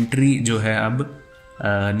की एंट्री जो है अब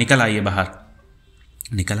निकल आई है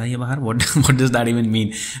बाहर। What does that even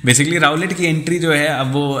mean? Basically Rowlatt की एंट्री जो है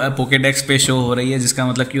अब वो पोकेडेक्स पे शो हो रही है, जिसका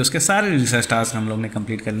मतलब कि उसके सारे रिसर्च टास्क हम लोग ने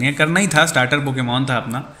कंप्लीट कर लिए हैं। करना ही था, स्टार्टर पोकेमॉन था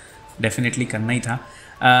अपना, डेफिनेटली करना ही था।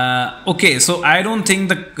 Okay, so I don't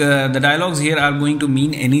think the dialogues here are going to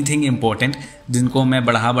mean anything important, जिनको मैं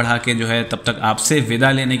बढ़ा के जो है तब तक आपसे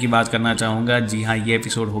विदा लेने की बात करना चाहूँगा। जी हाँ, ये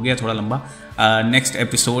एपिसोड हो गया थोड़ा लंबा। नेक्स्ट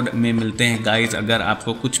एपिसोड में मिलते हैं गाइज। अगर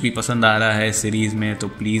आपको कुछ भी पसंद आ रहा है सीरीज़ में तो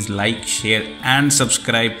please like, share and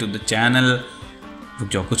subscribe to the channel. रुक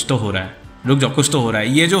जाओ, कुछ तो हो रहा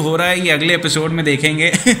है। ये जो हो रहा है ये अगले एपिसोड में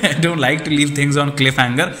देखेंगे। I don't like to leave things on Cliff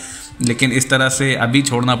hanger, लेकिन इस तरह से अभी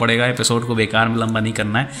छोड़ना पड़ेगा, एपिसोड को बेकार में लंबा नहीं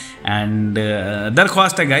करना है। एंड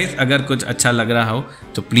दरख्वास्त है गाइस, अगर कुछ अच्छा लग रहा हो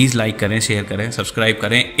तो प्लीज़ लाइक करें, शेयर करें, सब्सक्राइब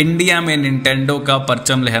करें। इंडिया में निंटेंडो का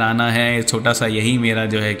परचम लहराना है, छोटा सा यही मेरा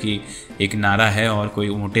जो है कि एक नारा है, और कोई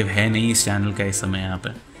मोटिव है नहीं इस चैनल का इस समय यहाँ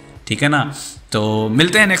पर, ठीक है ना? तो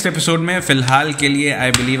मिलते हैं नेक्स्ट एपिसोड में। फ़िलहाल के लिए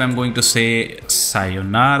I believe I am going to से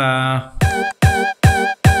सायोनारा।